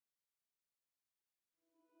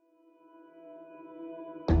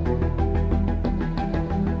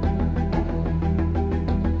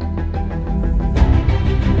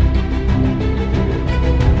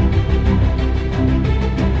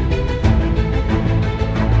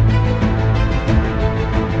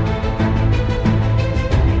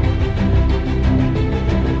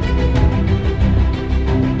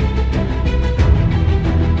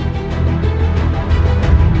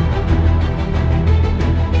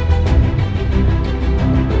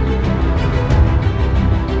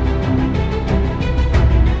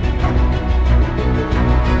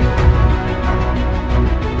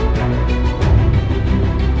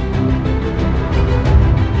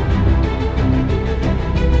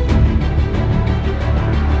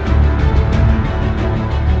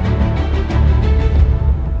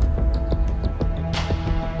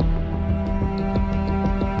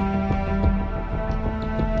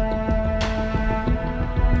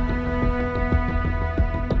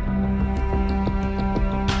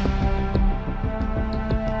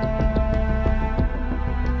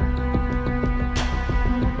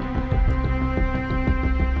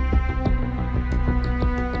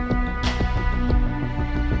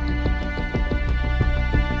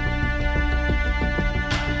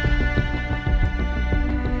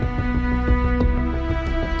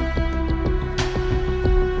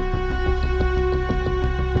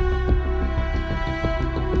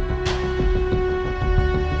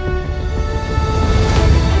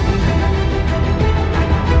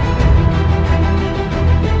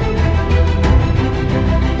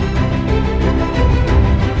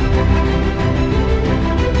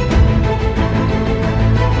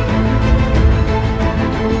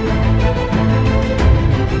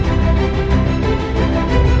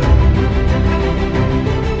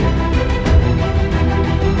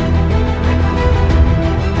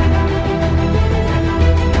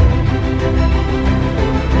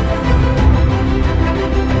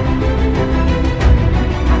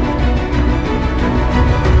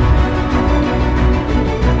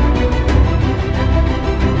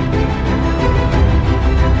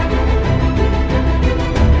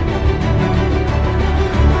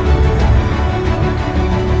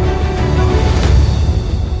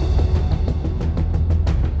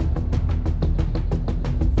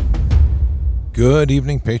Good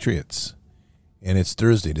evening, Patriots. And it's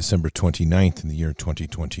Thursday, December 29th in the year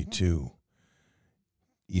 2022.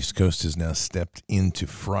 East Coast has now stepped into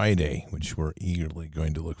Friday, which we're eagerly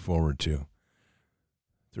going to look forward to.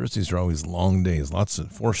 Thursdays are always long days, lots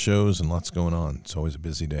of 4 shows and lots going on. It's always a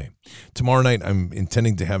busy day. Tomorrow night, I'm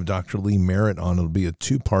intending to have Dr. Lee Merritt on. It'll be a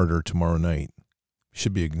 2-parter tomorrow night.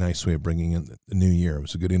 Should be a nice way of bringing in the new year. It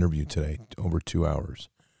was a good interview today, over 2 hours.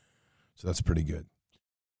 So that's pretty good.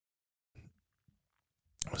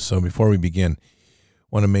 So before we begin, I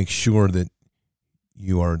want to make sure that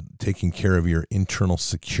you are taking care of your internal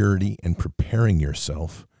security and preparing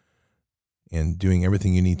yourself and doing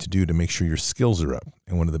everything you need to do to make sure your skills are up.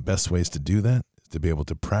 And one of the best ways to do that is to be able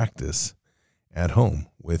to practice at home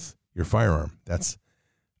with your firearm. That's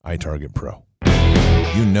iTarget Pro.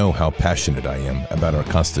 You know how passionate I am about our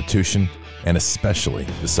Constitution and especially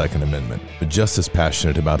the Second Amendment, but just as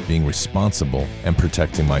passionate about being responsible and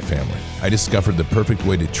protecting my family. I discovered the perfect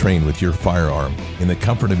way to train with your firearm in the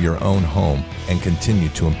comfort of your own home and continue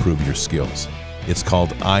to improve your skills. It's called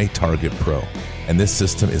iTarget Pro, and this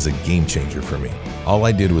system is a game changer for me. All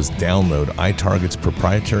I did was download iTarget's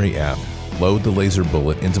proprietary app, load the laser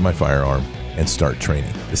bullet into my firearm, and start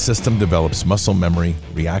training. The system develops muscle memory,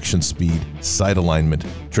 reaction speed, sight alignment,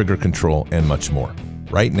 trigger control, and much more.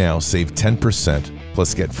 Right now, save 10%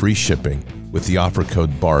 plus get free shipping with the offer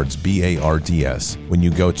code BARDS, B-A-R-D-S, when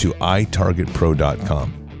you go to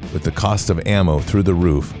itargetpro.com. With the cost of ammo through the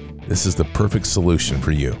roof, this is the perfect solution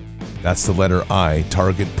for you. That's the letter I,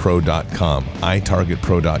 targetpro.com,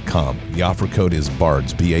 itargetpro.com. The offer code is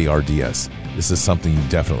BARDS, B-A-R-D-S. This is something you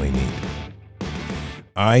definitely need.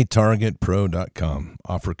 itargetpro.com.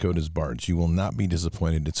 Offer code is BARDS. You will not be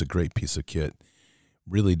disappointed. It's a great piece of kit.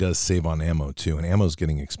 Really does save on ammo too, and ammo is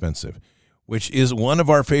getting expensive, which is one of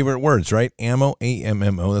our favorite words, right? Ammo,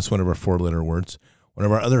 A-M-M-O, that's one of our 4-letter words. One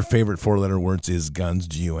of our other favorite 4-letter words is guns,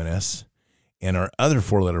 G-U-N-S. And our other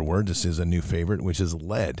 4-letter word, this is a new favorite, which is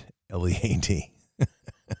lead, L-E-A-D.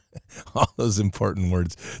 All those important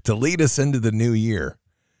words to lead us into the new year,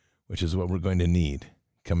 which is what we're going to need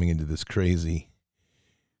coming into this crazy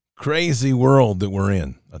world that we're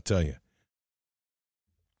in, I'll tell you.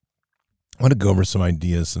 I want to go over some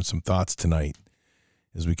ideas and some thoughts tonight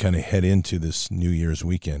as we kind of head into this New Year's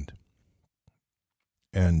weekend.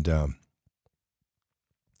 And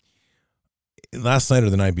last night or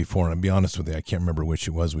the night before, and I'll be honest with you, I can't remember which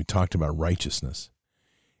it was, we talked about righteousness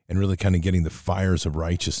and really kind of getting the fires of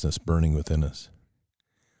righteousness burning within us.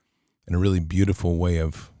 And a really beautiful way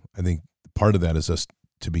of, I think part of that is us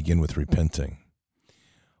to begin with repenting.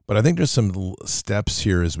 But I think there's some steps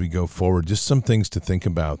here as we go forward, just some things to think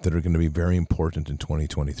about that are going to be very important in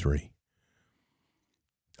 2023.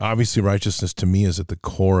 Obviously, righteousness to me is at the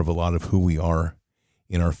core of a lot of who we are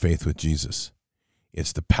in our faith with Jesus.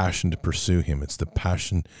 It's the passion to pursue him. It's the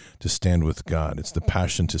passion to stand with God. It's the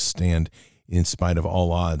passion to stand in spite of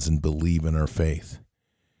all odds and believe in our faith.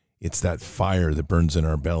 It's that fire that burns in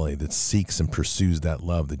our belly that seeks and pursues that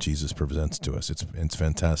love that Jesus presents to us. It's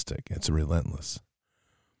fantastic. It's relentless.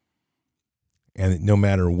 And no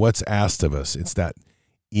matter what's asked of us, it's that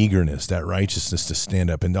eagerness, that righteousness to stand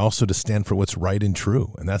up and also to stand for what's right and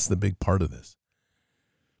true. And that's the big part of this.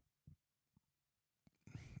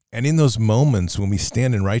 And in those moments when we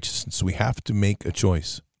stand in righteousness, we have to make a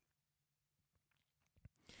choice.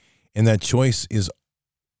 And that choice is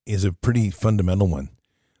a pretty fundamental one.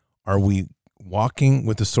 Are we walking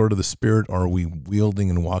with the sword of the Spirit, or are we wielding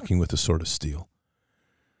and walking with the sword of steel?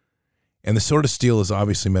 And the sword of steel is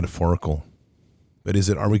obviously metaphorical. But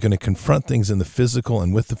are we going to confront things in the physical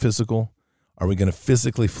and with the physical? Are we going to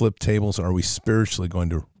physically flip tables? Or are we spiritually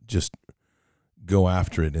going to just go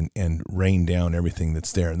after it and rain down everything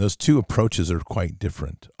that's there? And those two approaches are quite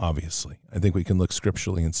different, obviously. I think we can look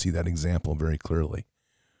scripturally and see that example very clearly.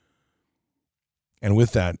 And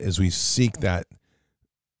with that, as we seek that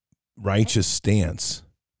righteous stance,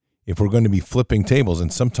 if we're going to be flipping tables,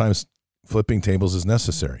 and sometimes flipping tables is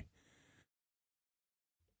necessary.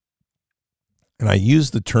 And I use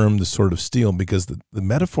the term the sword of steel because the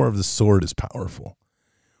metaphor of the sword is powerful.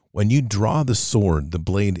 When you draw the sword, the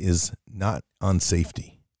blade is not on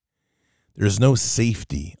safety. There's no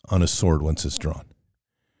safety on a sword once it's drawn.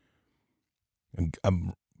 A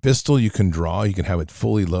pistol you can draw, you can have it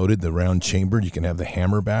fully loaded, the round chambered, you can have the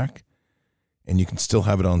hammer back, and you can still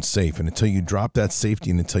have it on safe. And until you drop that safety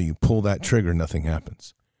and until you pull that trigger, nothing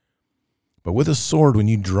happens. But with a sword, when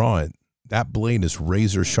you draw it, that blade is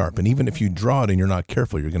razor sharp. And even if you draw it and you're not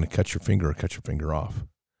careful, you're going to cut your finger or cut your finger off.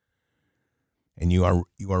 And you are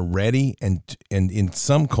ready. And in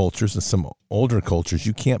some cultures, in some older cultures,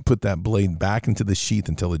 you can't put that blade back into the sheath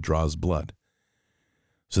until it draws blood.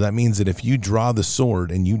 So that means that if you draw the sword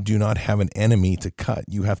and you do not have an enemy to cut,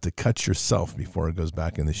 you have to cut yourself before it goes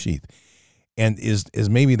back in the sheath. And is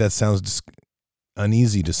maybe that sounds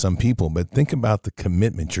uneasy to some people, but think about the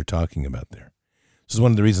commitment you're talking about there. This is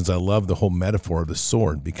one of the reasons I love the whole metaphor of the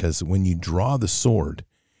sword, because when you draw the sword,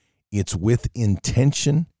 it's with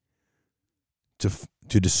intention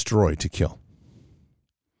to destroy, to kill,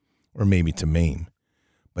 or maybe to maim,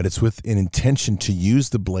 but it's with an intention to use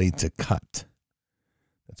the blade to cut.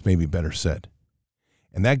 That's maybe better said.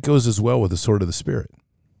 And that goes as well with the sword of the Spirit.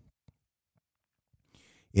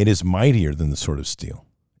 It is mightier than the sword of steel,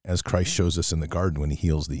 as Christ shows us in the garden when he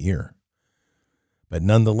heals the ear. But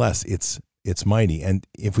nonetheless, it's mighty. And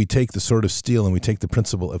if we take the sword of steel and we take the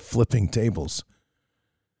principle of flipping tables,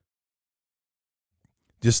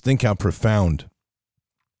 just think how profound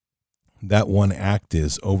that one act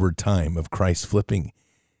is over time of Christ flipping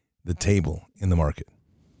the table in the market.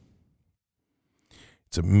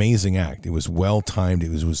 It's an amazing act. It was well-timed. It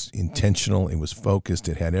was intentional. It was focused.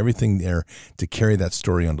 It had everything there to carry that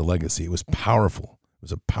story on to legacy. It was powerful. It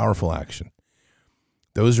was a powerful action.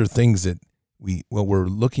 Those are things that what we're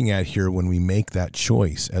looking at here when we make that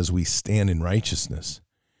choice as we stand in righteousness.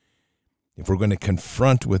 If we're going to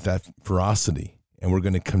confront with that ferocity and we're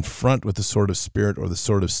going to confront with the sword of spirit or the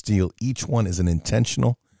sword of steel, each one is an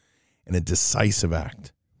intentional and a decisive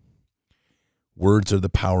act. Words are the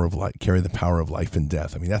power of life, carry the power of life and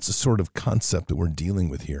death. I mean, that's the sort of concept that we're dealing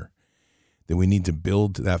with here, that we need to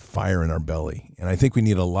build that fire in our belly. And I think we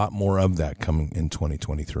need a lot more of that coming in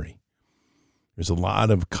 2023. There's a lot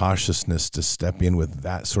of cautiousness to step in with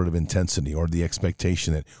that sort of intensity, or the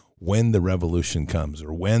expectation that when the revolution comes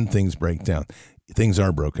or when things break down, things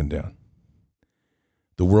are broken down.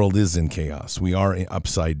 The world is in chaos. We are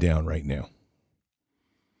upside down right now.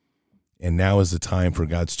 And now is the time for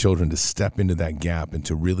God's children to step into that gap and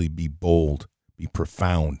to really be bold, be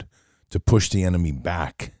profound, to push the enemy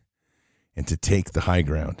back and to take the high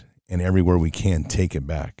ground, and everywhere we can, take it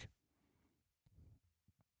back.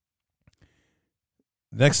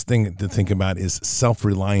 Next thing to think about is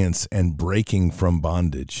self-reliance and breaking from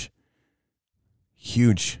bondage.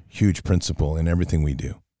 Huge, huge principle in everything we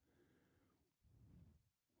do.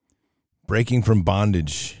 Breaking from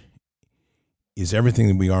bondage is everything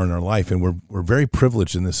that we are in our life, and we're very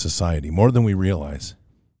privileged in this society, more than we realize.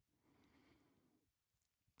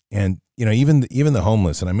 And you know, even the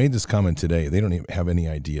homeless, and I made this comment today, they don't even have any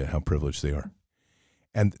idea how privileged they are.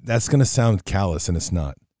 And that's going to sound callous, and it's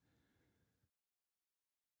not.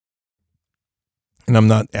 And I'm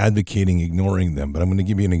not advocating ignoring them, but I'm going to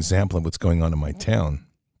give you an example of what's going on in my town.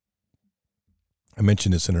 I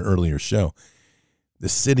mentioned this in an earlier show. The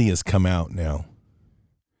city has come out now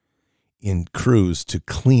in crews to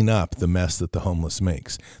clean up the mess that the homeless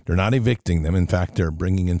makes. They're not evicting them. In fact, they're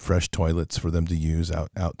bringing in fresh toilets for them to use,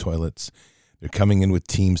 out toilets. They're coming in with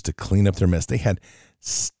teams to clean up their mess. They had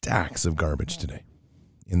stacks of garbage today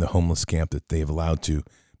in the homeless camp that they've allowed to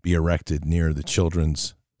be erected near the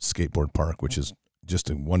children's skateboard park, which is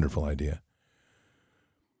just a wonderful idea.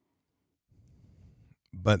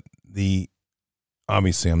 But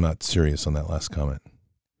obviously I'm not serious on that last comment.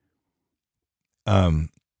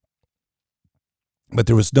 But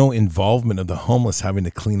there was no involvement of the homeless having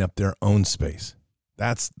to clean up their own space.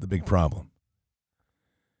 That's the big problem.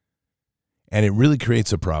 And it really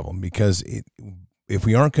creates a problem, because if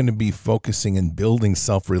we aren't going to be focusing and building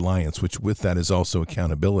self-reliance, which with that is also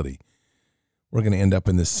accountability, we're going to end up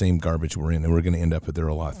in this same garbage we're in, and we're going to end up there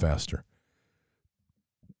a lot faster.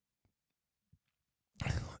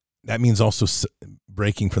 That means also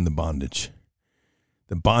breaking from the bondage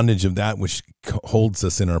of that which holds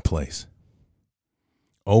us in our place.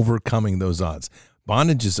 Overcoming those odds.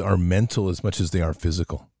 Bondages are mental as much as they are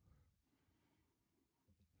physical.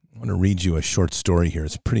 I want to read you a short story here.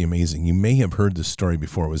 It's pretty amazing. You may have heard this story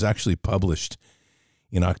before. It was actually published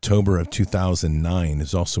in October of 2009.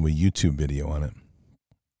 There's also a YouTube video on it.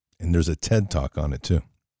 And there's a TED Talk on it too.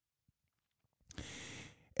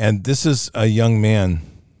 And this is a young man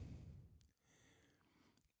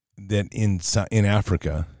that in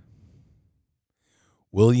Africa,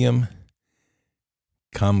 William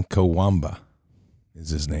Kamkwamba is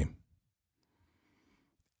his name.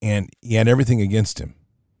 And he had everything against him.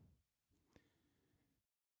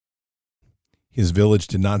 His village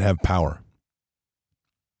did not have power.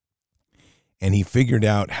 And he figured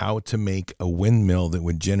out how to make a windmill that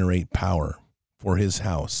would generate power for his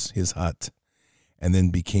house, his hut, and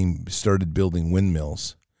then started building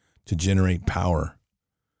windmills to generate power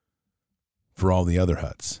for all the other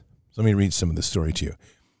huts. So let me read some of the story to you.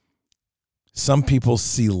 Some people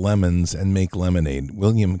see lemons and make lemonade.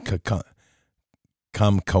 William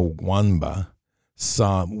Kamkwamba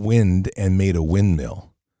saw wind and made a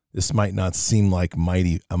windmill. This might not seem like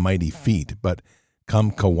a mighty feat, but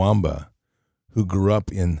Kamkawamba, who grew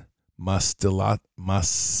up in Masitala,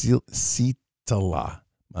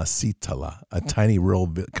 a tiny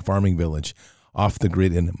rural farming village off the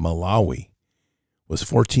grid in Malawi, was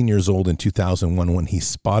 14 years old in 2001 when he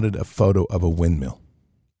spotted a photo of a windmill.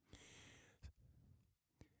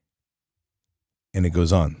 And it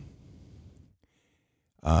goes on.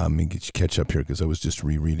 Let me catch up here because I was just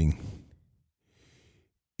rereading.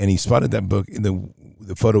 And he spotted that book in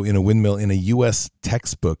the photo in a windmill in a U.S.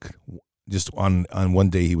 textbook. Just on one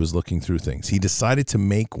day he was looking through things. He decided to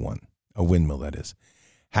make one, a windmill that is,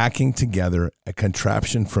 hacking together a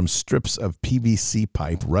contraption from strips of PVC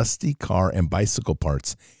pipe, rusty car and bicycle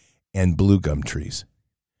parts, and blue gum trees.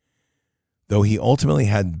 Though he ultimately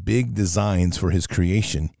had big designs for his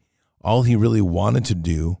creation, all he really wanted to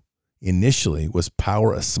do initially was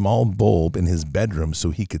power a small bulb in his bedroom so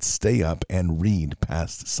he could stay up and read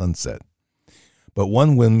past sunset. But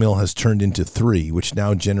one windmill has turned into 3, which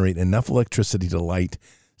now generate enough electricity to light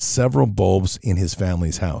several bulbs in his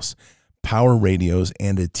family's house, power radios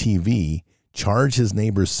and a TV, charge his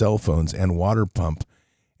neighbors' cell phones and water pump,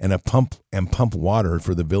 and pump water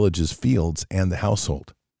for the village's fields and the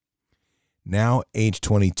household. Now age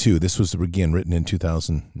 22, this was again written in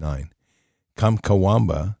 2009,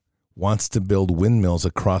 Kamkawamba wants to build windmills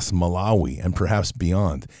across Malawi and perhaps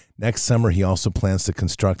beyond. Next summer, he also plans to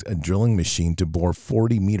construct a drilling machine to bore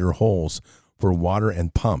 40-meter holes for water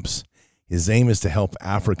and pumps. His aim is to help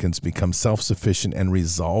Africans become self-sufficient and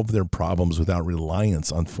resolve their problems without reliance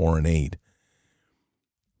on foreign aid.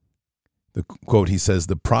 The quote, he says,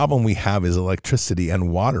 "The problem we have is electricity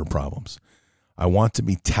and water problems. I want to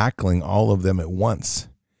be tackling all of them at once.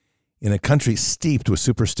 In a country steeped with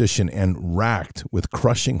superstition and racked with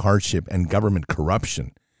crushing hardship and government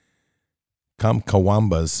corruption,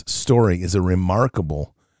 Kamkawamba's story is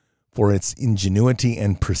remarkable for its ingenuity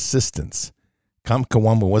and persistence.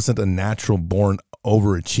 Kamkawamba wasn't a natural-born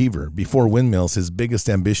overachiever. Before windmills, his biggest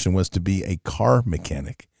ambition was to be a car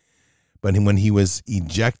mechanic. But when he was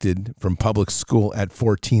ejected from public school at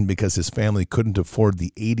 14 because his family couldn't afford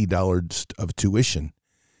the $80 of tuition,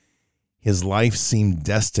 his life seemed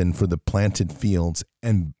destined for the planted fields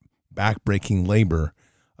and backbreaking labor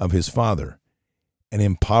of his father, an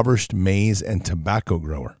impoverished maize and tobacco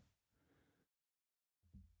grower.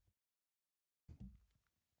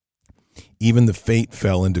 Even the fate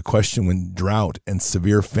fell into question when drought and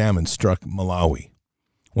severe famine struck Malawi,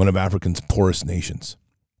 one of Africa's poorest nations.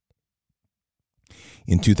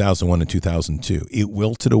 In 2001 and 2002, it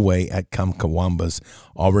wilted away at Kamkawamba's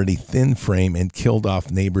already thin frame and killed off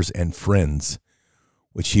neighbors and friends,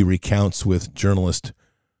 which he recounts with journalist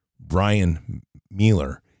Brian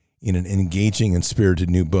Mealer in an engaging and spirited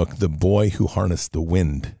new book, The Boy Who Harnessed the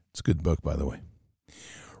Wind. It's a good book, by the way.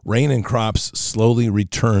 Rain and crops slowly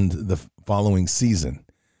returned the following season,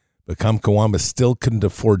 but Kamkawamba still couldn't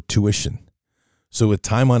afford tuition. So with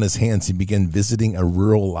time on his hands, he began visiting a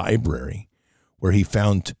rural library where he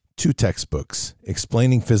found 2 textbooks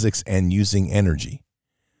explaining physics and using energy.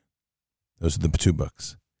 Those are the 2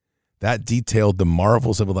 books. That detailed the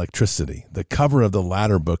marvels of electricity. The cover of the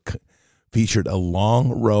latter book featured a long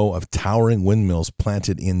row of towering windmills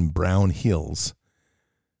planted in brown hills,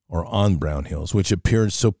 or on brown hills, which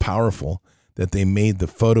appeared so powerful that they made the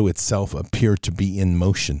photo itself appear to be in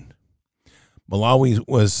motion. Malawi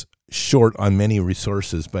was short on many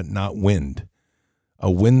resources, but not wind. A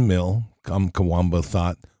windmill, Kamkawamba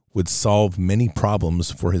thought, would solve many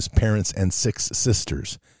problems for his parents and 6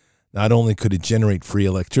 sisters. Not only could it generate free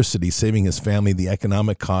electricity, saving his family the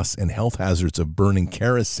economic costs and health hazards of burning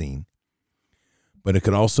kerosene, but it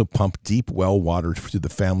could also pump deep well water to the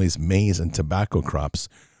family's maize and tobacco crops,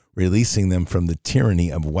 releasing them from the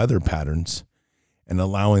tyranny of weather patterns and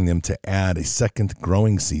allowing them to add a second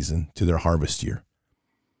growing season to their harvest year.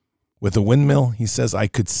 With a windmill, he says, I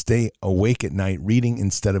could stay awake at night reading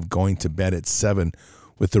instead of going to bed at 7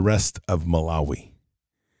 with the rest of Malawi.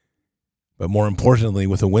 But more importantly,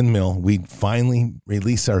 with a windmill, we'd finally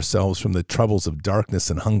release ourselves from the troubles of darkness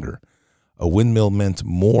and hunger. A windmill meant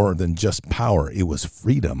more than just power. It was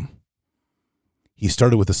freedom. He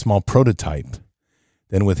started with a small prototype,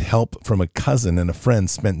 then with help from a cousin and a friend,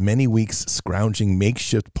 spent many weeks scrounging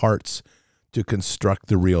makeshift parts to construct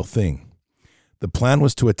the real thing. The plan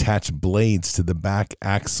was to attach blades to the back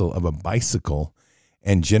axle of a bicycle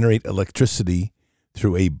and generate electricity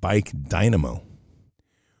through a bike dynamo.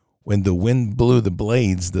 When the wind blew the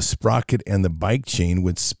blades, the sprocket and the bike chain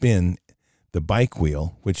would spin the bike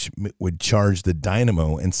wheel, which would charge the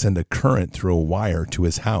dynamo and send a current through a wire to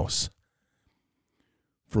his house.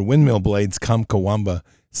 For windmill blades, Kamkawamba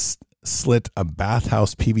slit a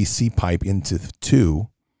bathhouse PVC pipe into two,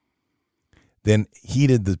 then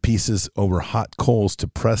heated the pieces over hot coals to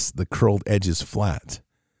press the curled edges flat.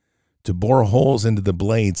 To bore holes into the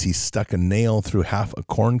blades, he stuck a nail through half a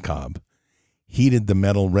corn cob, heated the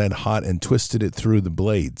metal red hot, and twisted it through the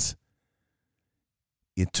blades.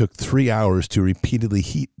 It took 3 hours to repeatedly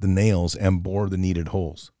heat the nails and bore the needed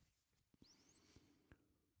holes.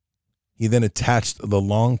 He then attached the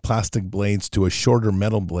long plastic blades to a shorter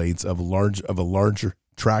metal blades of a larger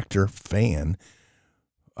tractor fan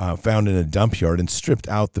found in a dump yard and stripped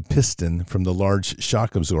out the piston from the large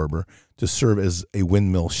shock absorber to serve as a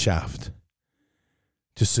windmill shaft.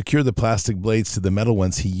 To secure the plastic blades to the metal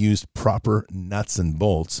ones, he used proper nuts and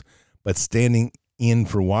bolts, but standing in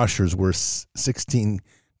for washers were 16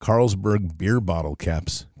 Carlsberg beer bottle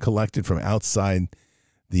caps collected from outside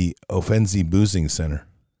the Offensi Boozing Center.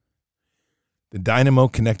 The dynamo,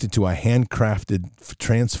 connected to a handcrafted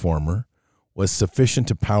transformer, was sufficient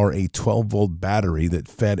to power a 12-volt battery that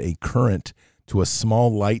fed a current to a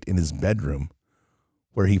small light in his bedroom,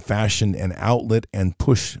 where he fashioned an outlet and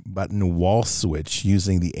push-button wall switch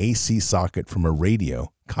using the AC socket from a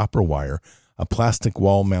radio, copper wire, a plastic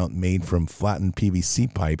wall mount made from flattened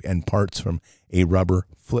PVC pipe, and parts from a rubber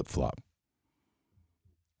flip-flop.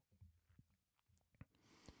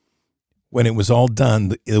 When it was all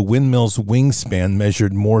done, the windmill's wingspan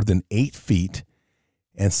measured more than 8 feet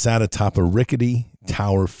and sat atop a rickety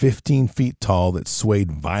tower 15 feet tall that swayed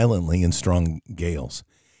violently in strong gales.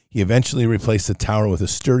 He eventually replaced the tower with a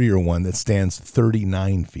sturdier one that stands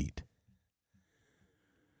 39 feet.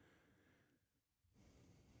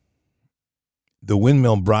 The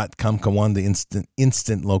windmill brought Kamkawamba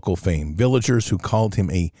instant local fame. Villagers who called him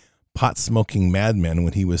a pot-smoking madman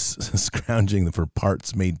when he was scrounging for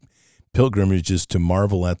parts made pilgrimages to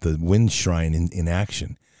marvel at the wind shrine in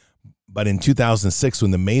action. But in 2006,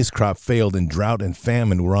 when the maize crop failed and drought and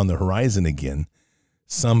famine were on the horizon again,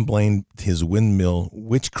 some blamed his windmill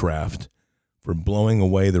witchcraft for blowing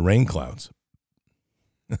away the rain clouds.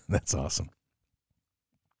 That's awesome.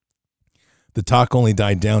 The talk only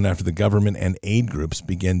died down after the government and aid groups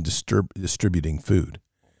began distributing food.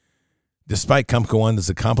 Despite Kamkawamba's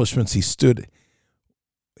accomplishments, he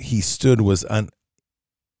was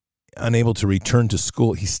unable to return to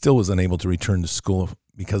school. He still was unable to return to school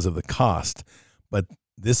because of the cost, but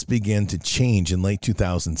this began to change in late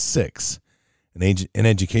 2006. An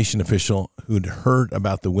education official who'd heard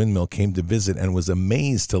about the windmill came to visit and was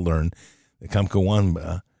amazed to learn that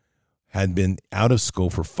Kamkawamba had been out of school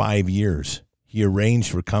for 5 years. He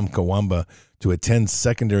arranged for Kamkawamba to attend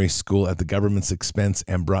secondary school at the government's expense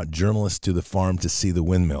and brought journalists to the farm to see the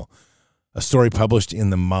windmill. A story published in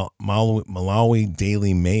the Malawi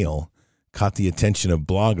Daily Mail caught the attention of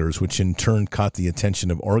bloggers, which in turn caught the attention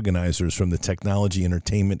of organizers from the Technology,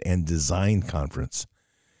 Entertainment, and Design Conference.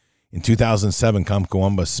 In 2007,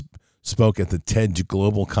 Kamkawamba spoke at the TED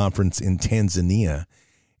Global Conference in Tanzania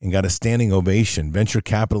and got a standing ovation. Venture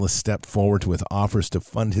capitalists stepped forward with offers to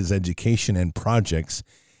fund his education and projects,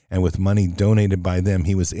 and with money donated by them,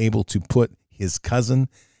 he was able to put his cousin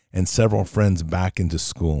and several friends back into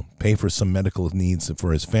school, pay for some medical needs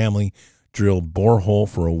for his family, drill borehole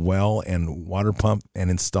for a well and water pump, and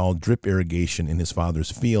install drip irrigation in his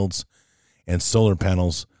father's fields and solar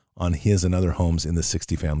panels on his and other homes in the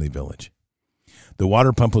 60-family village. The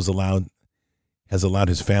water pump has allowed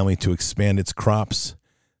his family to expand its crops.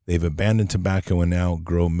 They've abandoned tobacco and now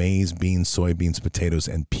grow maize, beans, soybeans, potatoes,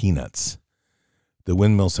 and peanuts. The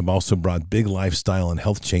windmills have also brought big lifestyle and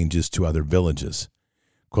health changes to other villages.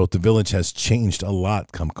 Quote, "The village has changed a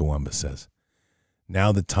lot," Kamkawamba says.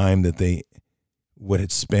 Now the time that they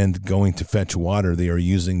would spend going to fetch water, they are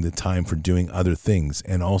using the time for doing other things,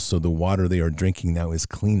 and also the water they are drinking now is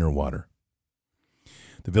cleaner water.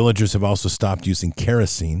 The villagers have also stopped using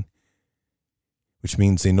kerosene, which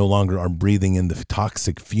means they no longer are breathing in the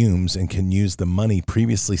toxic fumes and can use the money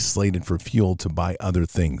previously slated for fuel to buy other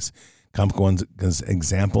things. Kamkawamba's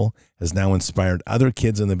example has now inspired other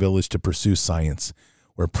kids in the village to pursue science,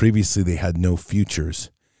 where previously they had no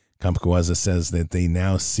futures. Kamkawamba says that they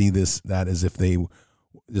now see that as if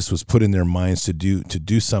this was put in their minds to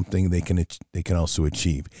do something they can also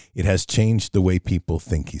achieve. It has changed the way people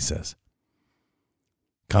think, he says.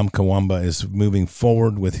 Kamkawamba is moving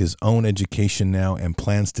forward with his own education now and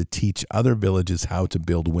plans to teach other villages how to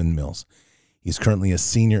build windmills. He's currently a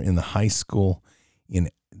senior in the high school in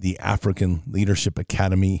the African Leadership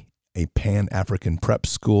Academy, a Pan-African prep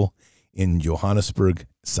school in Johannesburg,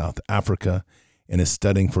 South Africa, and is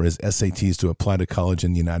studying for his SATs to apply to college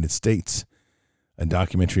in the United States. A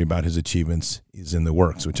documentary about his achievements is in the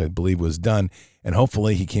works, which I believe was done. And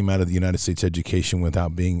hopefully he came out of the United States education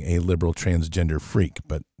without being a liberal transgender freak.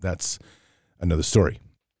 But that's another story.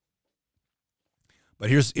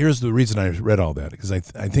 But here's the reason I read all that, because I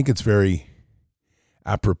think it's very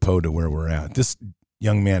apropos to where we're at. This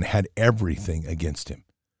young man had everything against him.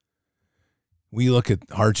 We look at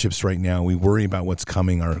hardships right now. We worry about what's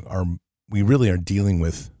coming. We really are dealing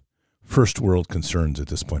with first world concerns at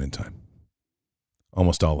this point in time.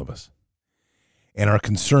 Almost all of us. And our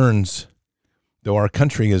concerns, though our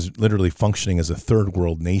country is literally functioning as a third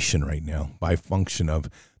world nation right now by function of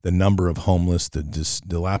the number of homeless, the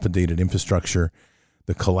dilapidated infrastructure,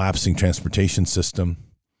 the collapsing transportation system,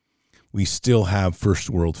 we still have first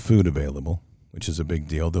world food available, which is a big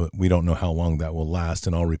deal. Though we don't know how long that will last,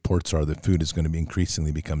 and all reports are that food is going to be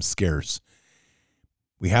increasingly become scarce.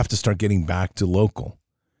 We have to start getting back to local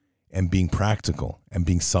and being practical and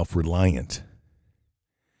being self-reliant.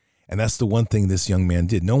 And that's the one thing this young man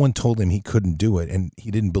did. No one told him he couldn't do it, and he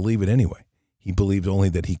didn't believe it anyway. He believed only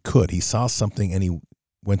that he could. He saw something, and he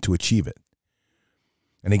went to achieve it.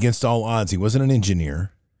 And against all odds, he wasn't an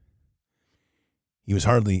engineer. He was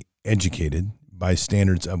hardly educated by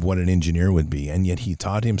standards of what an engineer would be, and yet he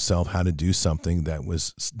taught himself how to do something that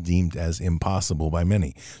was deemed as impossible by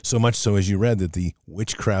many. So much so, as you read, that the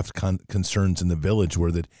witchcraft concerns in the village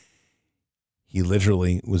were that he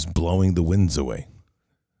literally was blowing the winds away.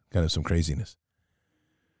 Kind of some craziness.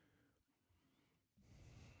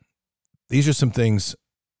 These are some things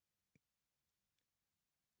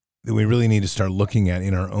that we really need to start looking at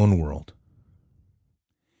in our own world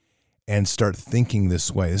and start thinking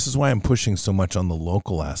this way. This is why I'm pushing so much on the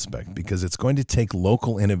local aspect, because it's going to take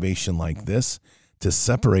local innovation like this to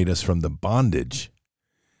separate us from the bondage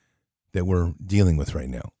that we're dealing with right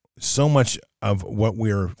now. So much of what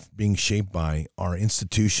we're being shaped by are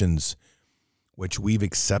institutions which we've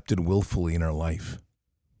accepted willfully in our life.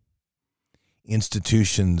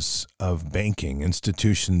 Institutions of banking,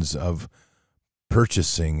 institutions of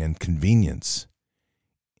purchasing and convenience.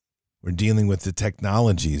 We're dealing with the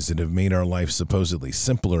technologies that have made our life supposedly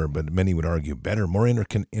simpler, but many would argue better, more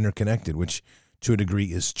interconnected, which to a degree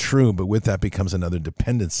is true, but with that becomes another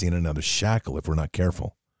dependency and another shackle if we're not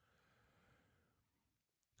careful.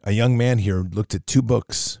 A young man here looked at 2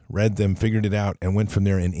 books, read them, figured it out, and went from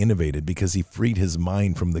there and innovated because he freed his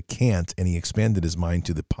mind from the can't and he expanded his mind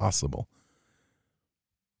to the possible.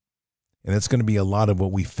 And that's going to be a lot of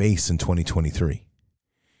what we face in 2023,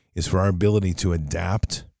 is for our ability to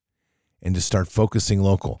adapt and to start focusing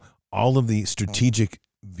local. All of the strategic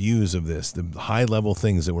views of this, the high-level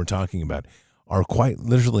things that we're talking about, are quite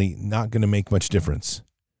literally not going to make much difference.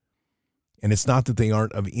 And it's not that they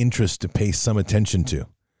aren't of interest to pay some attention to.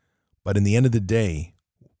 But in the end of the day,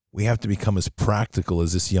 we have to become as practical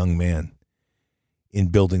as this young man in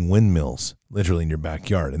building windmills, literally in your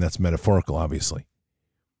backyard. And that's metaphorical, obviously.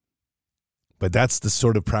 But that's the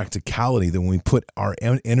sort of practicality that when we put our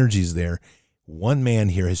energies there, one man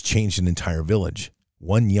here has changed an entire village.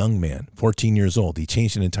 One young man, 14 years old, he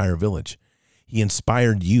changed an entire village. He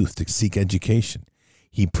inspired youth to seek education.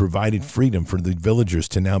 He provided freedom for the villagers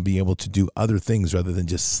to now be able to do other things rather than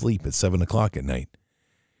just sleep at 7 o'clock at night.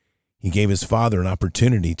 He gave his father an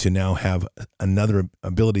opportunity to now have another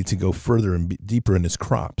ability to go further and deeper in his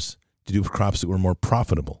crops, to do crops that were more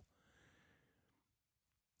profitable.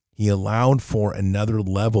 He allowed for another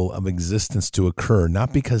level of existence to occur,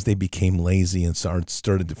 not because they became lazy and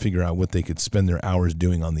started to figure out what they could spend their hours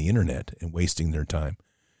doing on the internet and wasting their time,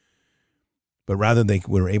 but rather they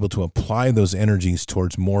were able to apply those energies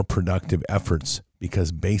towards more productive efforts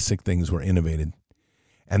because basic things were innovated.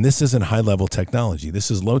 And this isn't high-level technology. This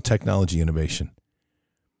is low-technology innovation.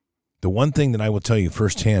 The one thing that I will tell you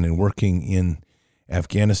firsthand in working in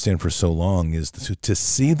Afghanistan for so long is to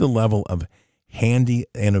see the level of handy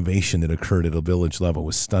innovation that occurred at a village level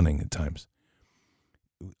was stunning at times.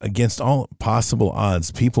 Against all possible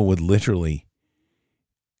odds, people would literally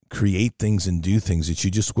create things and do things that you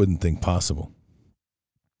just wouldn't think possible.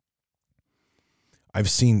 I've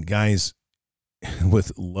seen guys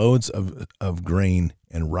with loads of grain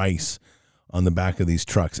and rice on the back of these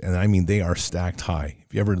trucks. And I mean, they are stacked high.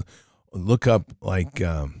 If you ever look up, like,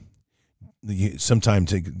 sometime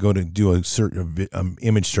to go to do a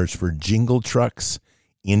image search for Jingle Trucks,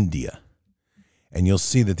 India. And you'll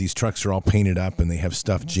see that these trucks are all painted up and they have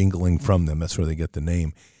stuff jingling from them. That's where they get the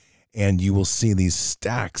name. And you will see these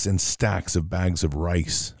stacks and stacks of bags of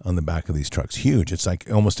rice on the back of these trucks. Huge. It's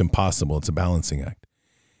like almost impossible. It's a balancing act.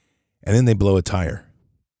 And then they blow a tire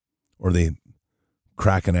or they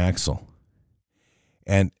crack an axle.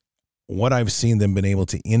 And what I've seen them been able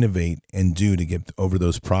to innovate and do to get over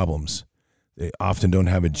those problems, They often don't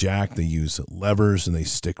have a jack. They use levers and they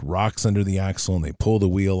stick rocks under the axle and they pull the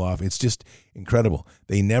wheel off. It's just incredible.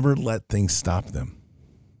 They never let things stop them.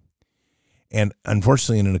 And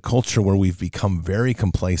unfortunately, in a culture where we've become very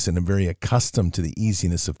complacent and very accustomed to the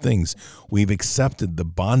easiness of things, we've accepted the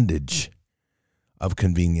bondage of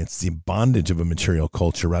convenience, the bondage of a material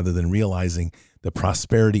culture, rather than realizing the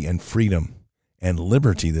prosperity and freedom and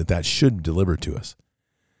liberty that should deliver to us.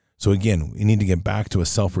 So again, we need to get back to a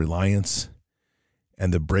self-reliance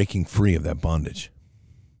and the breaking free of that bondage.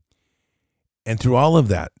 And through all of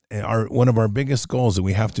that, one of our biggest goals that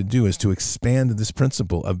we have to do is to expand this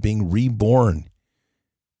principle of being reborn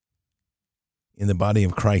in the body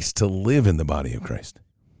of Christ, to live in the body of Christ.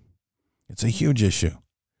 It's a huge issue.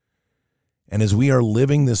 And as we are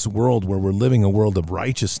living this world where we're living a world of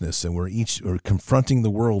righteousness, and we're confronting the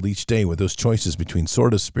world each day with those choices between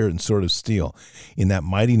sword of spirit and sword of steel, in that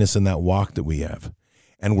mightiness and that walk that we have,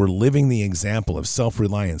 and we're living the example of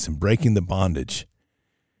self-reliance and breaking the bondage,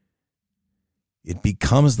 it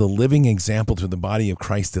becomes the living example to the body of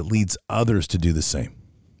Christ that leads others to do the same.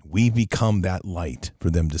 We become that light for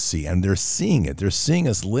them to see, and they're seeing it. They're seeing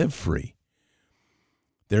us live free.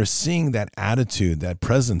 They're seeing that attitude, that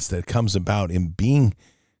presence that comes about in being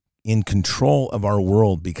in control of our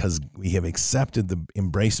world because we have accepted the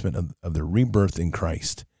embracement of the rebirth in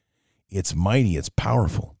Christ. It's mighty. It's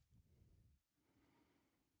powerful.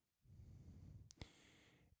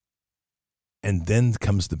 And then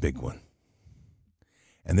comes the big one.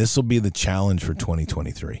 And this will be the challenge for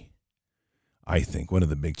 2023. I think one of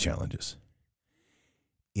the big challenges.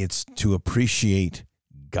 It's to appreciate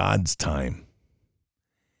God's time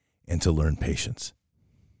and to learn patience.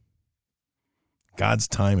 God's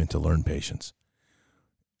time and to learn patience.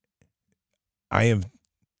 I have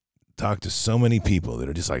talked to so many people that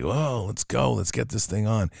are just like, oh, let's go. Let's get this thing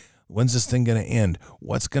on. When's this thing going to end?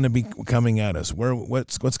 What's going to be coming at us?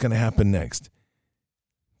 What's going to happen next?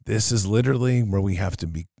 This is literally where we have to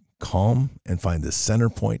be calm and find the center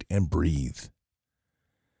point and breathe.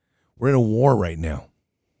 We're in a war right now,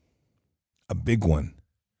 a big one.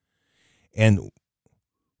 And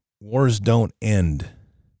wars don't end.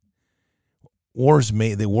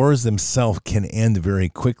 The wars themselves can end very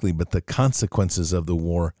quickly, but the consequences of the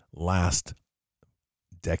war last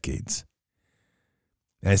decades.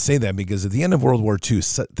 And I say that because at the end of World War II,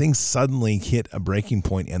 things suddenly hit a breaking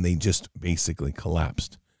point and they just basically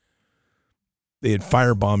collapsed. They had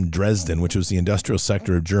firebombed Dresden, which was the industrial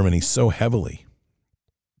sector of Germany, so heavily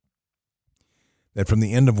that from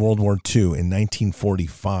the end of World War II in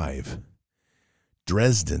 1945,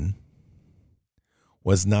 Dresden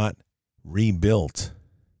was not rebuilt.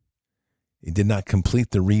 It did not complete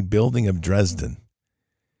the rebuilding of Dresden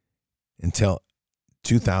until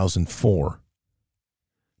 2004.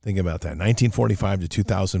 Think about that. 1945 to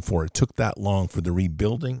 2004. It took that long for the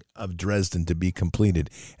rebuilding of Dresden to be completed.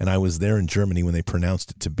 And I was there in Germany when they pronounced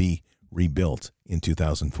it to be rebuilt in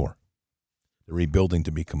 2004. The rebuilding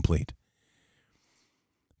to be complete.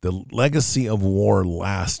 The legacy of war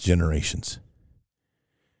lasts generations.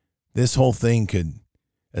 This whole thing could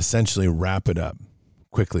essentially wrap it up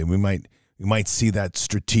quickly. We might see that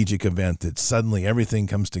strategic event that suddenly everything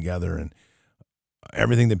comes together and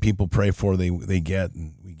everything that people pray for, they get,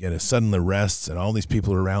 and we get a sudden arrests, and all these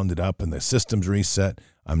people are rounded up, and the system's reset.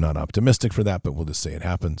 I'm not optimistic for that, but we'll just say it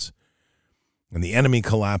happens. And the enemy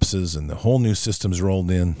collapses, and the whole new system's rolled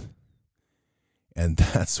in, and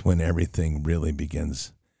that's when everything really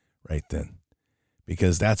begins right then.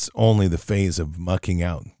 Because that's only the phase of mucking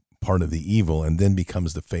out part of the evil, and then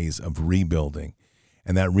becomes the phase of rebuilding.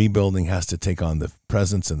 And that rebuilding has to take on the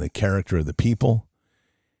presence and the character of the people,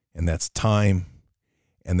 and that's time.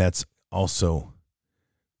 And that's also,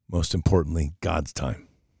 most importantly, God's time.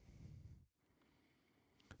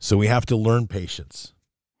 So we have to learn patience.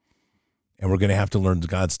 And we're going to have to learn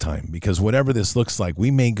God's time. Because whatever this looks like,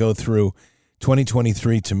 we may go through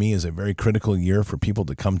 2023, to me, is a very critical year for people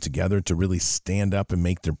to come together, to really stand up and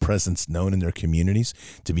make their presence known in their communities,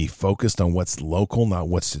 to be focused on what's local, not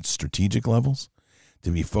what's at strategic levels,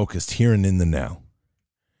 to be focused here and in the now.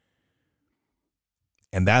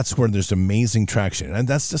 And that's where there's amazing traction. And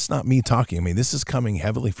that's just not me talking. I mean, this is coming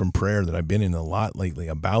heavily from prayer that I've been in a lot lately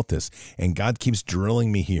about this. And God keeps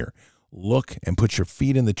drilling me here. Look and put your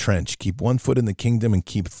feet in the trench. Keep one foot in the kingdom and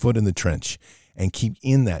keep foot in the trench. And keep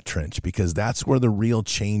in that trench, because that's where the real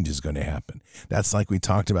change is going to happen. That's like we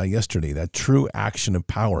talked about yesterday. That true action of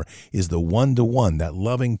power is the one-to-one, that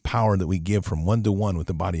loving power that we give from one-to-one with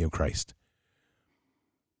the body of Christ.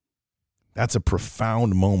 That's a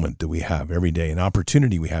profound moment that we have every day, an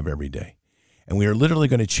opportunity we have every day. And we are literally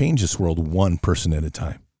going to change this world one person at a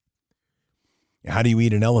time. How do you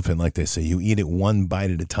eat an elephant, like they say? You eat it one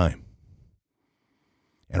bite at a time.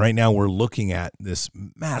 And right now we're looking at this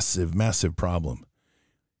massive, massive problem.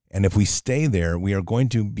 And if we stay there, we are going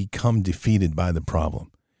to become defeated by the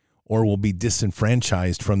problem, or we'll be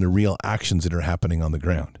disenfranchised from the real actions that are happening on the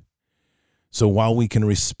ground. So while we can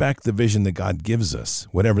respect the vision that God gives us,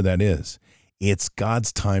 whatever that is, it's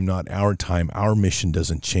God's time, not our time. Our mission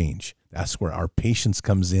doesn't change. That's where our patience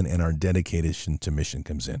comes in and our dedication to mission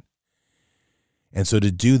comes in. And so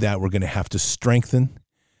to do that, we're going to have to strengthen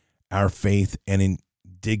our faith and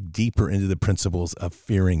dig deeper into the principles of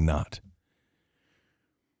fearing not.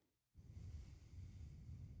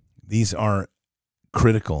 These are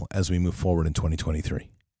critical as we move forward in 2023,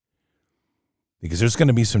 because there's going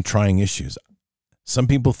to be some trying issues. Some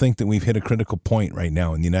people think that we've hit a critical point right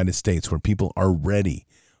now in the United States where people are ready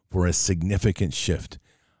for a significant shift.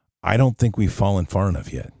 I don't think we've fallen far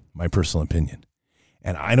enough yet, my personal opinion.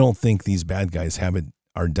 And I don't think these bad guys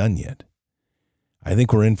are done yet. I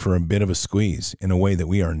think we're in for a bit of a squeeze in a way that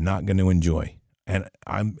we are not going to enjoy. And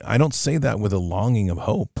I don't say that with a longing of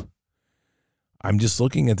hope. I'm just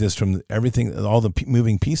looking at this from everything, all the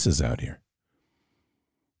moving pieces out here.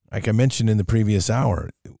 Like I mentioned in the previous hour,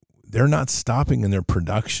 they're not stopping in their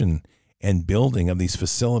production and building of these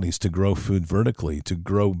facilities to grow food vertically, to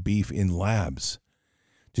grow beef in labs,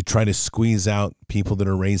 to try to squeeze out people that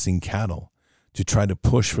are raising cattle, to try to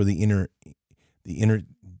push for the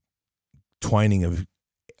intertwining of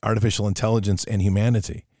artificial intelligence and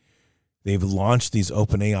humanity. They've launched these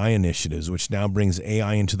open AI initiatives, which now brings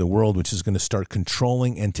AI into the world, which is going to start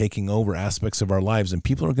controlling and taking over aspects of our lives, and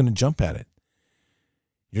people are going to jump at it.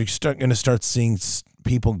 You're going to start seeing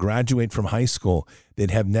people graduate from high school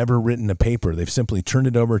that have never written a paper. They've simply turned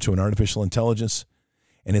it over to an artificial intelligence,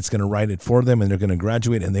 and it's going to write it for them, and they're going to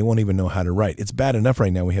graduate, and they won't even know how to write. It's bad enough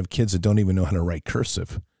right now. We have kids that don't even know how to write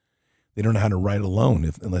cursive. They don't know how to write alone.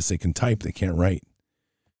 Unless they can type, they can't write.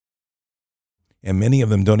 And many of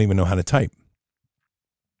them don't even know how to type.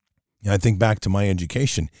 I think back to my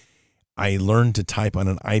education. I learned to type on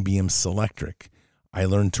an IBM Selectric. I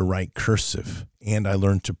learned to write cursive, and I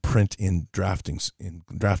learned to print in drafting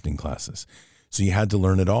classes. So you had to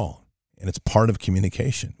learn it all, and it's part of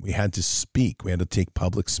communication. We had to speak. We had to take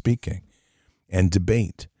public speaking and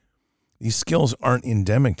debate. These skills aren't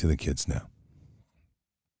endemic to the kids now.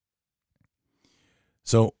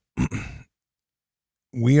 So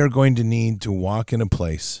we are going to need to walk in a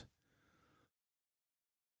place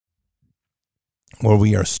where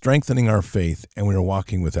we are strengthening our faith and we are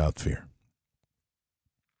walking without fear.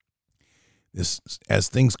 As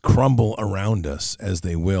things crumble around us, as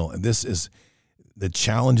they will, and this is the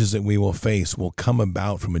challenges that we will face will come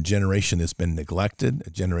about from a generation that's been neglected, a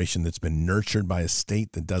generation that's been nurtured by a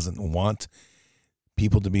state that doesn't want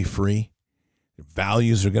people to be free. Their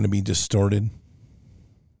values are going to be distorted.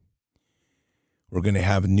 We're going to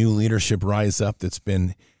have new leadership rise up that's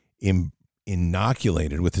been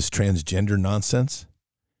inoculated with this transgender nonsense.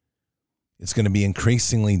 It's going to be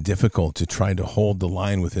increasingly difficult to try to hold the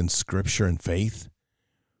line within Scripture and faith.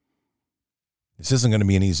 This isn't going to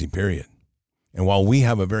be an easy period. And while we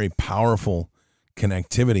have a very powerful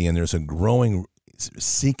connectivity and there's a growing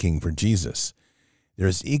seeking for Jesus,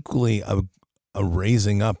 there's equally a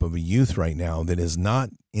raising up of a youth right now that is not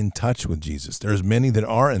in touch with Jesus. There's many that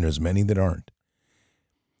are, and there's many that aren't.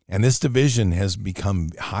 And this division has become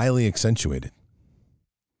highly accentuated.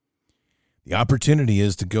 The opportunity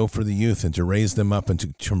is to go for the youth and to raise them up and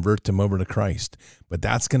to convert them over to Christ. But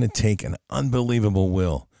that's going to take an unbelievable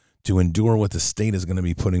will to endure what the state is going to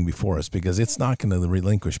be putting before us, because it's not going to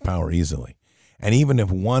relinquish power easily. And even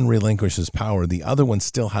if one relinquishes power, the other one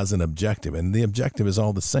still has an objective, and the objective is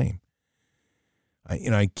all the same.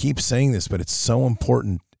 I keep saying this, but it's so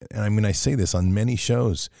important. And I say this on many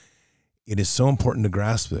shows. It is so important to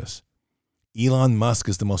grasp this. Elon Musk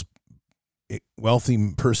is the most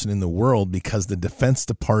wealthy person in the world because the Defense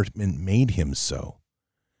Department made him so.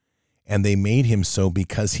 And they made him so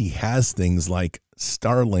because he has things like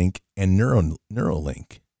Starlink and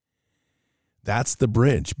Neuralink. That's the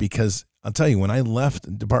bridge, because I'll tell you, when I left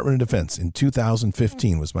the Department of Defense in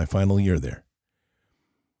 2015 was my final year there.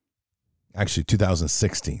 Actually,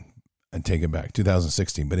 2016. I take it back,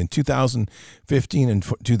 2016. But in 2015 and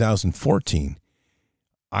 2014,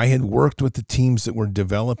 I had worked with the teams that were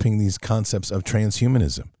developing these concepts of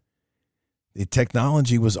transhumanism. The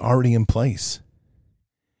technology was already in place.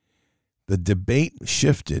 The debate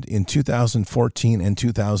shifted in 2014 and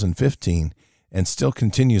 2015 and still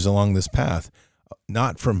continues along this path,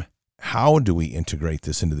 not from how do we integrate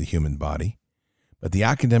this into the human body, but the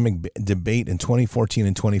academic debate in 2014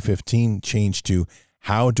 and 2015 changed to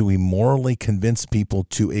How do we morally convince people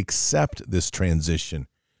to accept this transition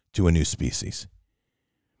to a new species?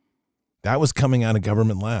 That was coming out of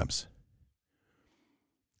government labs.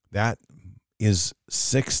 That is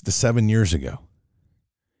 6 to 7 years ago.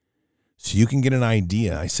 So you can get an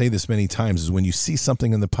idea. I say this many times, is when you see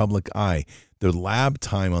something in the public eye, the lab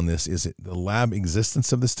time on this the lab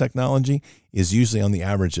existence of this technology is usually on the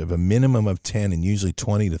average of a minimum of 10 and usually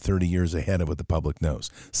 20 to 30 years ahead of what the public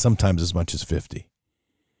knows, sometimes as much as 50.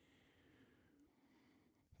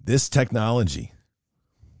 This technology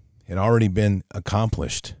had already been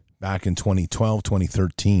accomplished back in 2012,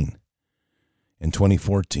 2013, and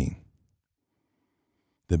 2014.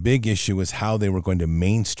 The big issue is how they were going to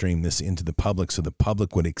mainstream this into the public so the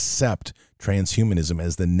public would accept transhumanism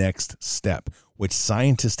as the next step, which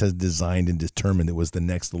scientists have designed and determined it was the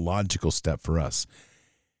next logical step for us.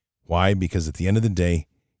 Why? Because at the end of the day,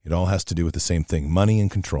 it all has to do with the same thing: money and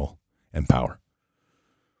control and power.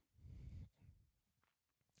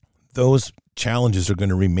 Those challenges are going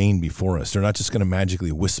to remain before us. They're not just going to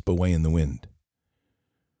magically wisp away in the wind.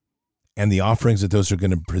 And the offerings that those are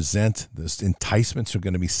going to present, those enticements are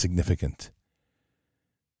going to be significant.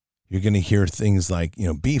 You're going to hear things like,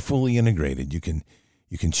 be fully integrated. You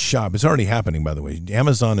can shop. It's already happening, by the way.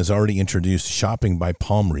 Amazon has already introduced shopping by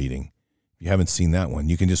palm reading. If you haven't seen that one,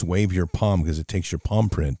 you can just wave your palm because it takes your palm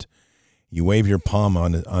print. You wave your palm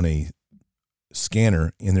on a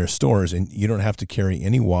scanner in their stores, and you don't have to carry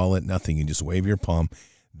any wallet, nothing. You just wave your palm.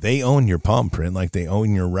 They own your palm print like they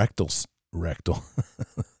own your rectal.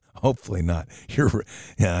 Hopefully not.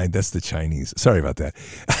 That's the Chinese. Sorry about that.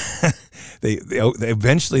 They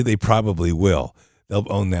eventually they probably will. They'll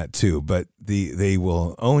own that too, but they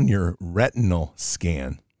will own your retinal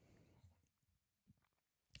scan.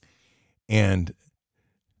 And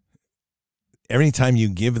every time you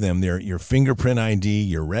give them your fingerprint ID,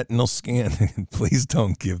 your retinal scan, please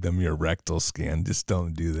don't give them your rectal scan. Just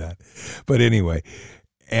don't do that. But anyway,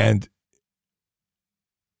 and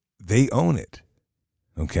they own it.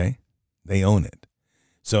 Okay? They own it.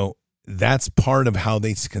 So that's part of how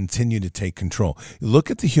they continue to take control.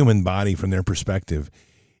 Look at the human body from their perspective.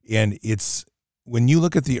 And it's when you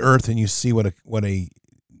look at the earth and you see what a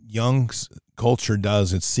young culture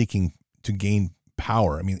does, it's seeking to gain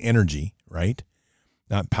power. Energy, right?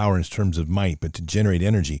 Not power in terms of might, but to generate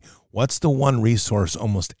energy. What's the one resource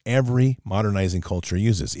almost every modernizing culture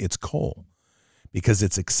uses? It's coal, because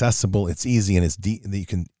it's accessible, it's easy, and it's deep.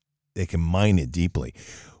 They can mine it deeply.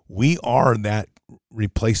 We are that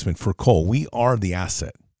replacement for coal. We are the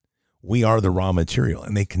asset. We are the raw material,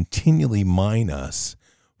 and they continually mine us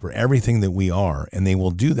for everything that we are, and they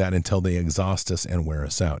will do that until they exhaust us and wear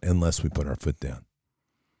us out, unless we put our foot down.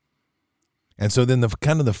 And so then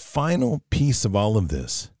the final piece of all of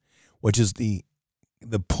this, which is the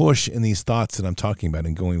push in these thoughts that I'm talking about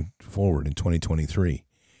and going forward in 2023,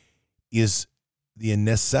 is the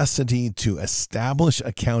necessity to establish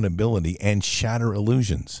accountability and shatter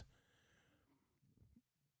illusions.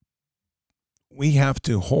 We have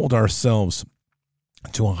to hold ourselves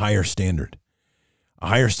to a higher standard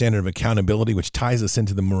of accountability, which ties us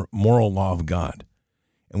into the moral law of God.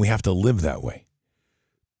 And we have to live that way.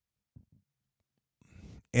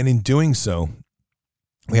 And in doing so,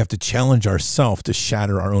 we have to challenge ourselves to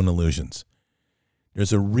shatter our own illusions.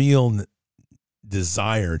 There's a real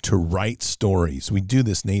desire to write stories. We do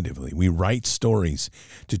this natively. We write stories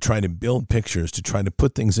to try to build pictures, to try to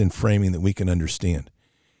put things in framing that we can understand.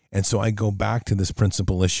 And so I go back to this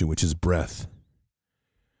principal issue, which is breath.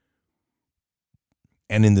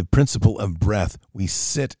 And in the principle of breath, we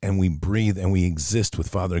sit and we breathe and we exist with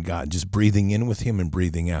Father God, just breathing in with him and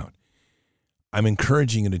breathing out. I'm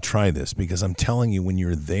encouraging you to try this, because I'm telling you, when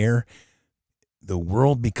you're there, the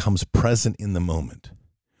world becomes present in the moment.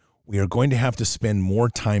 We are going to have to spend more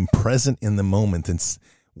time present in the moment than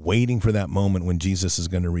waiting for that moment when Jesus is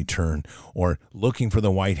going to return, or looking for the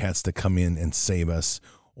white hats to come in and save us,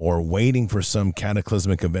 or waiting for some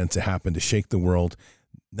cataclysmic event to happen to shake the world.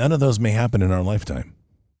 None of those may happen in our lifetime.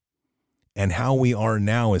 And how we are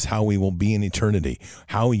now is how we will be in eternity.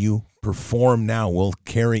 How you perform now will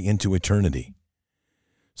carry into eternity.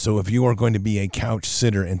 So if you are going to be a couch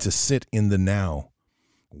sitter and to sit in the now,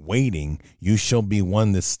 waiting, you shall be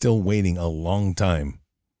one that's still waiting a long time.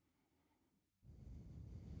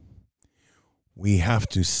 We have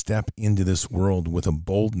to step into this world with a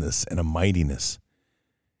boldness and a mightiness.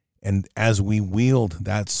 And as we wield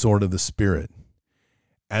that sword of the Spirit,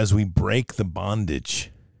 as we break the bondage,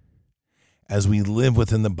 as we live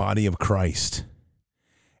within the body of Christ,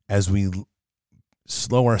 as we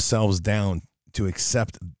slow ourselves down to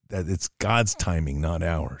accept that it's God's timing, not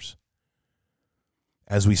ours,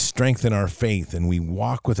 as we strengthen our faith and we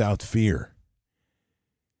walk without fear,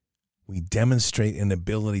 we demonstrate an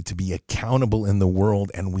ability to be accountable in the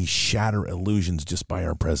world, and we shatter illusions just by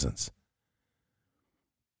our presence.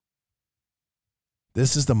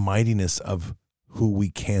 This is the mightiness of who we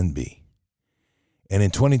can be. And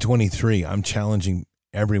in 2023, I'm challenging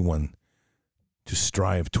everyone to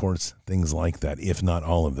strive towards things like that, if not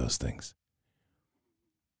all of those things.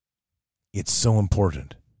 It's so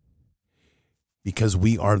important because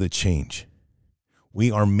we are the change. We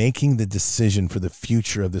are making the decision for the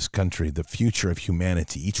future of this country, the future of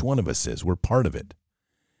humanity. Each one of us is. We're part of it.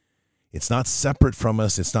 It's not separate from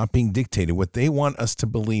us. It's not being dictated. What they want us to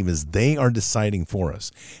believe is they are deciding for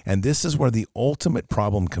us. And this is where the ultimate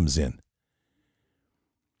problem comes in,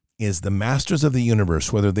 is the masters of the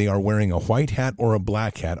universe, whether they are wearing a white hat or a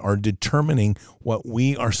black hat, are determining what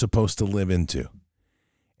we are supposed to live into.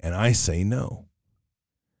 And I say no.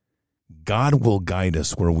 God will guide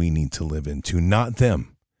us where we need to live into, not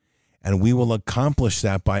them. And we will accomplish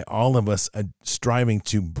that by all of us striving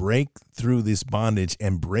to break through this bondage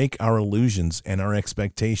and break our illusions and our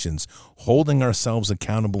expectations, holding ourselves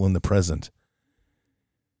accountable in the present,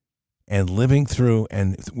 and living through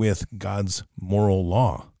and with God's moral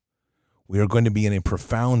law. We are going to be in a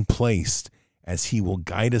profound place as he will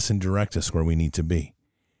guide us and direct us where we need to be.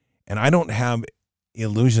 And I don't have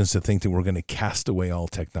illusions to think that we're going to cast away all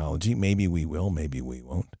technology. Maybe we will, maybe we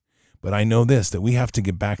won't. But I know this, that we have to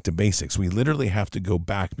get back to basics. We literally have to go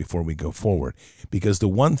back before we go forward. Because the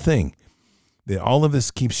one thing that all of this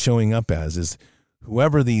keeps showing up as is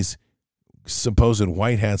whoever these supposed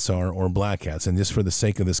white hats are or black hats, and just for the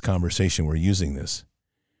sake of this conversation, we're using this.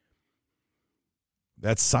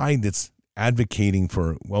 That side that's advocating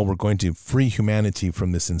for, well, we're going to free humanity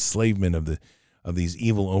from this enslavement of these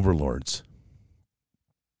evil overlords.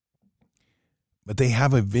 But they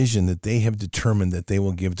have a vision that they have determined that they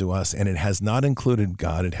will give to us, and it has not included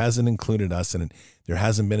God. It hasn't included us, and there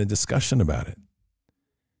hasn't been a discussion about it.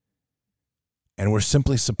 And we're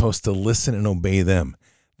simply supposed to listen and obey them.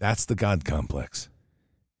 That's the God complex.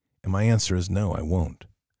 And my answer is no, I won't.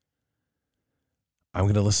 I'm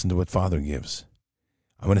going to listen to what Father gives.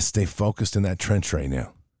 I'm going to stay focused in that trench right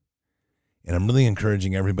now. And I'm really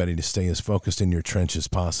encouraging everybody to stay as focused in your trench as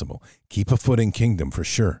possible. Keep a foot in kingdom for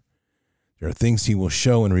sure. There are things he will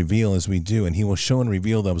show and reveal as we do, and he will show and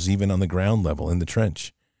reveal those even on the ground level in the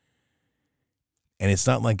trench. And it's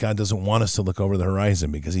not like God doesn't want us to look over the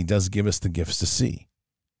horizon, because he does give us the gifts to see.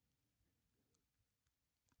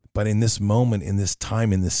 But in this moment, in this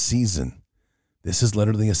time, in this season, this is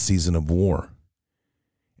literally a season of war.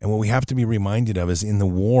 And what we have to be reminded of is in the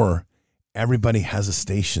war, everybody has a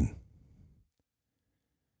station.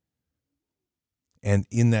 And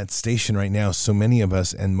in that station right now, so many of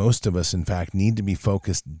us, and most of us, in fact, need to be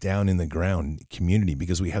focused down in the ground community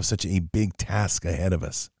because we have such a big task ahead of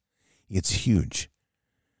us. It's huge.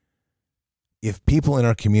 If people in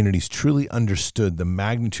our communities truly understood the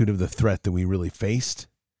magnitude of the threat that we really faced,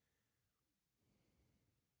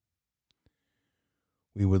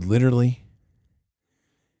 we would literally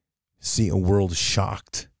see a world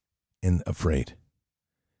shocked and afraid.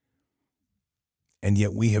 And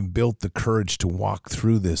yet we have built the courage to walk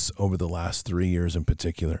through this over the last 3 years in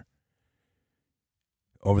particular.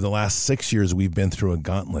 Over the last 6 years, we've been through a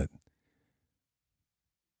gauntlet.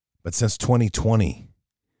 But since 2020,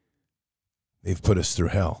 they've put us through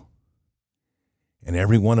hell. And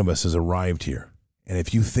every one of us has arrived here. And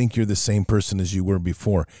if you think you're the same person as you were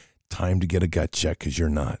before, time to get a gut check, because you're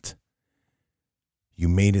not. You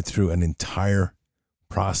made it through an entire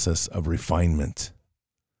process of refinement.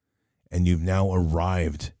 And you've now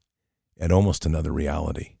arrived at almost another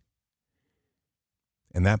reality.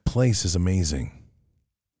 And that place is amazing.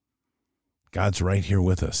 God's right here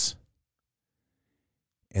with us.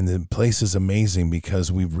 And the place is amazing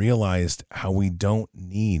because we've realized how we don't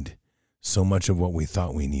need so much of what we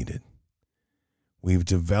thought we needed. We've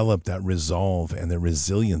developed that resolve and the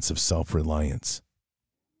resilience of self-reliance.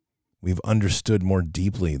 We've understood more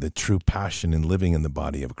deeply the true passion in living in the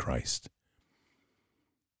body of Christ.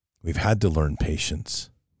 We've had to learn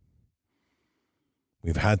patience.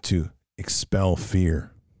 We've had to expel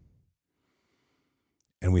fear.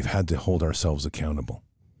 And we've had to hold ourselves accountable.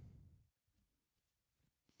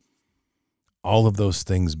 All of those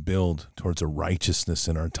things build towards a righteousness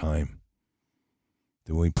in our time.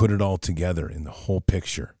 That when we put it all together in the whole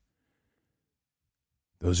picture,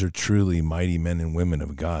 those are truly mighty men and women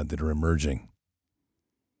of God that are emerging.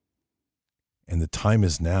 And the time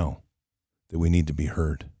is now that we need to be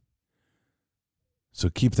heard. So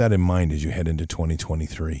keep that in mind as you head into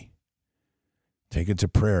 2023. Take it to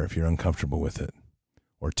prayer if you're uncomfortable with it.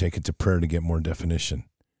 or take it to prayer to get more definition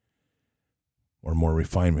or more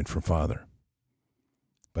refinement from Father.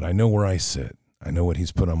 But I know where I sit. I know what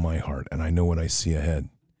he's put on my heart, and I know what I see ahead.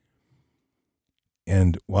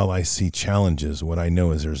 And while I see challenges, what I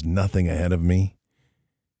know is there's nothing ahead of me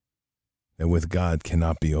that with God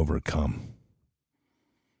cannot be overcome.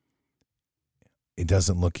 It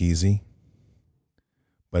doesn't look easy,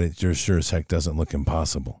 but it just sure as heck doesn't look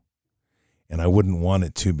impossible. And I wouldn't want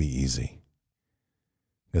it to be easy.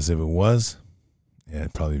 Because if it was,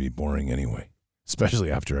 it'd probably be boring anyway, especially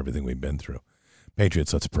after everything we've been through.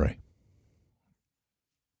 Patriots, let's pray.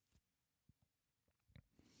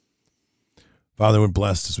 Father, we're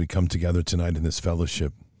blessed as we come together tonight in this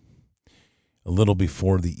fellowship, a little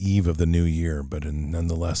before the eve of the new year, but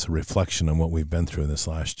nonetheless a reflection on what we've been through this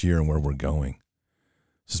last year and where we're going.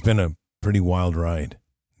 This has been a pretty wild ride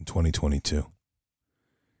in 2022,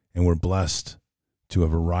 and we're blessed to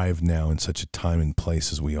have arrived now in such a time and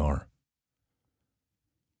place as we are.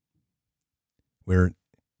 We're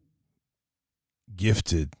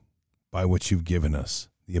gifted by what you've given us,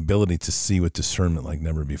 the ability to see with discernment like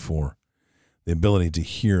never before, the ability to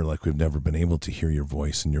hear like we've never been able to hear your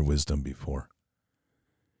voice and your wisdom before.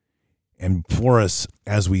 And for us,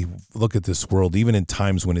 as we look at this world, even in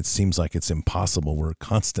times when it seems like it's impossible, we're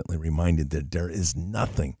constantly reminded that there is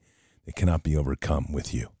nothing that cannot be overcome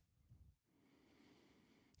with you.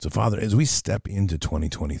 So, Father, as we step into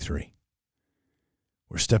 2023,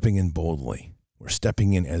 we're stepping in boldly. We're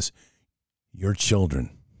stepping in as your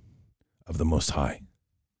children of the Most High.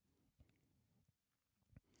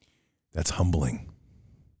 That's humbling.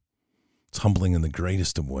 It's humbling in the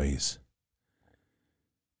greatest of ways.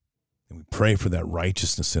 And we pray for that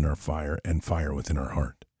righteousness in our fire and fire within our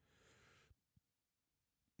heart.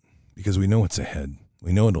 Because we know what's ahead.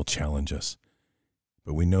 We know it'll challenge us.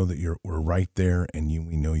 But we know that we're right there, and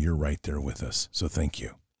we know you're right there with us. So thank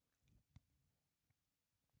you.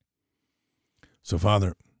 So,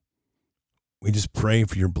 Father, we just pray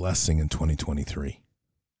for your blessing in 2023.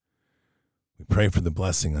 We pray for the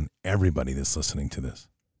blessing on everybody that's listening to this.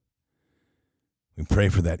 We pray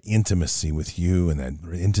for that intimacy with you and that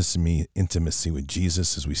intimacy with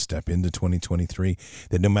Jesus as we step into 2023,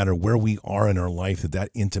 that no matter where we are in our life, that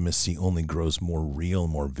intimacy only grows more real,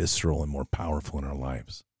 more visceral, and more powerful in our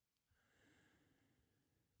lives.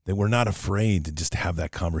 That we're not afraid to just have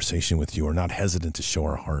that conversation with you or not hesitant to show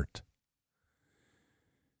our heart.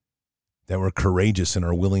 That we're courageous in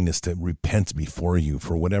our willingness to repent before you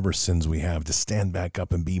for whatever sins we have, to stand back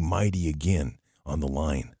up and be mighty again on the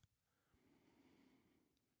line.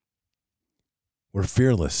 We're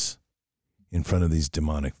fearless in front of these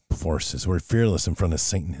demonic forces. We're fearless in front of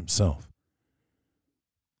Satan himself.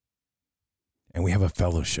 And we have a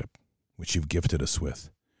fellowship which you've gifted us with,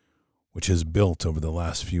 which has built over the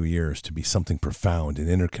last few years to be something profound and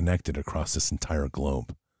interconnected across this entire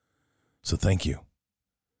globe. So thank you.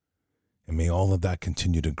 And may all of that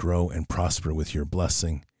continue to grow and prosper with your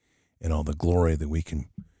blessing and all the glory that we can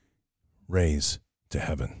raise to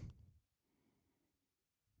heaven.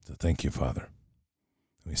 So thank you, Father.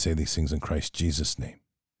 We say these things in Christ Jesus' name.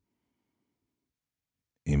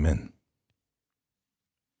 Amen.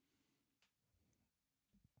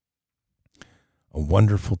 A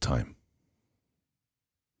wonderful time.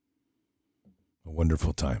 A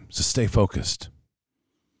wonderful time. So stay focused.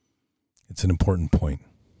 It's an important point.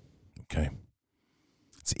 Okay?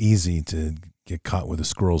 It's easy to get caught with the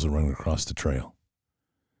squirrels that run across the trail.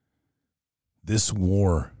 This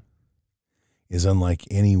war is unlike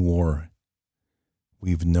any war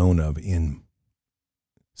we've known of in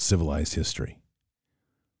civilized history.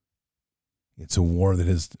 It's a war that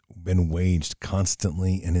has been waged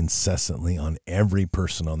constantly and incessantly on every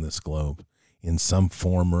person on this globe in some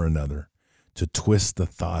form or another to twist the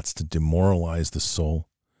thoughts, to demoralize the soul,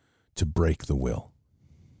 to break the will.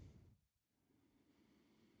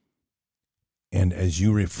 And as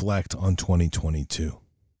you reflect on 2022,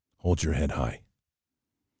 hold your head high,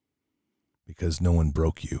 because no one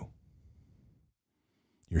broke you.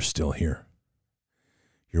 You're still here.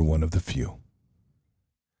 You're one of the few.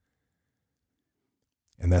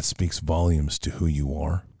 And that speaks volumes to who you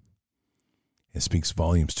are. It speaks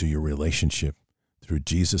volumes to your relationship through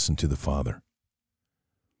Jesus and to the Father.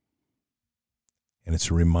 And it's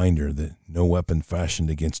a reminder that no weapon fashioned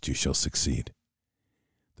against you shall succeed.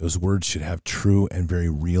 Those words should have true and very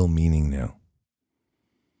real meaning now,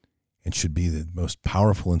 and should be the most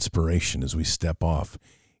powerful inspiration as we step off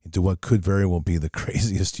into what could very well be the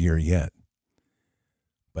craziest year yet.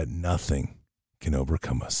 But nothing can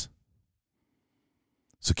overcome us.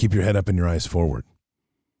 So keep your head up and your eyes forward.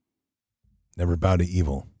 Never bow to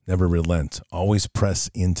evil. Never relent. Always press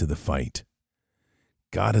into the fight.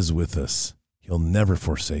 God is with us. He'll never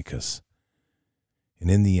forsake us.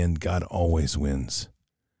 And in the end, God always wins.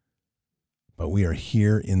 But we are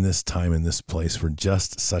here in this time, in this place, for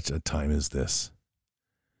just such a time as this.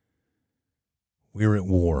 We're at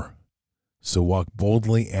war, so walk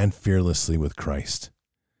boldly and fearlessly with Christ.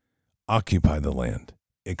 Occupy the land,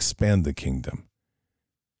 expand the kingdom,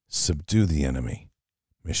 subdue the enemy.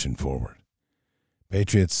 Mission forward.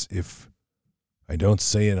 Patriots, if I don't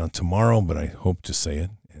say it on tomorrow, but I hope to say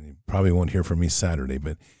it, and you probably won't hear from me Saturday,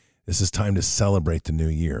 but this is time to celebrate the new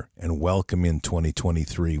year and welcome in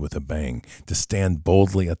 2023 with a bang, to stand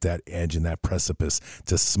boldly at that edge and that precipice,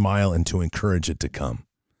 to smile and to encourage it to come.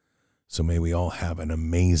 So may we all have an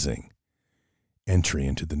amazing entry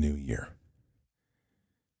into the new year.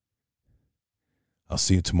 I'll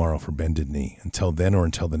see you tomorrow for Bended Knee. Until then or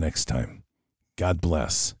until the next time, God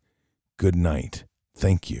bless. Good night.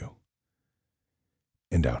 Thank you.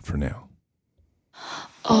 And out for now.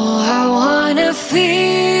 Oh, I wanna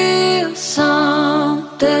feel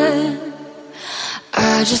something.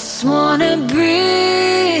 I just wanna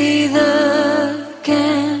breathe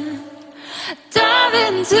again. Dive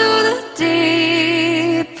into the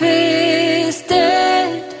deepest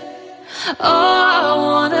end. Oh, I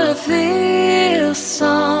wanna feel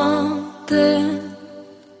something.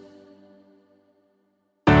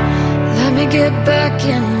 Let me get back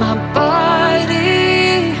in my body.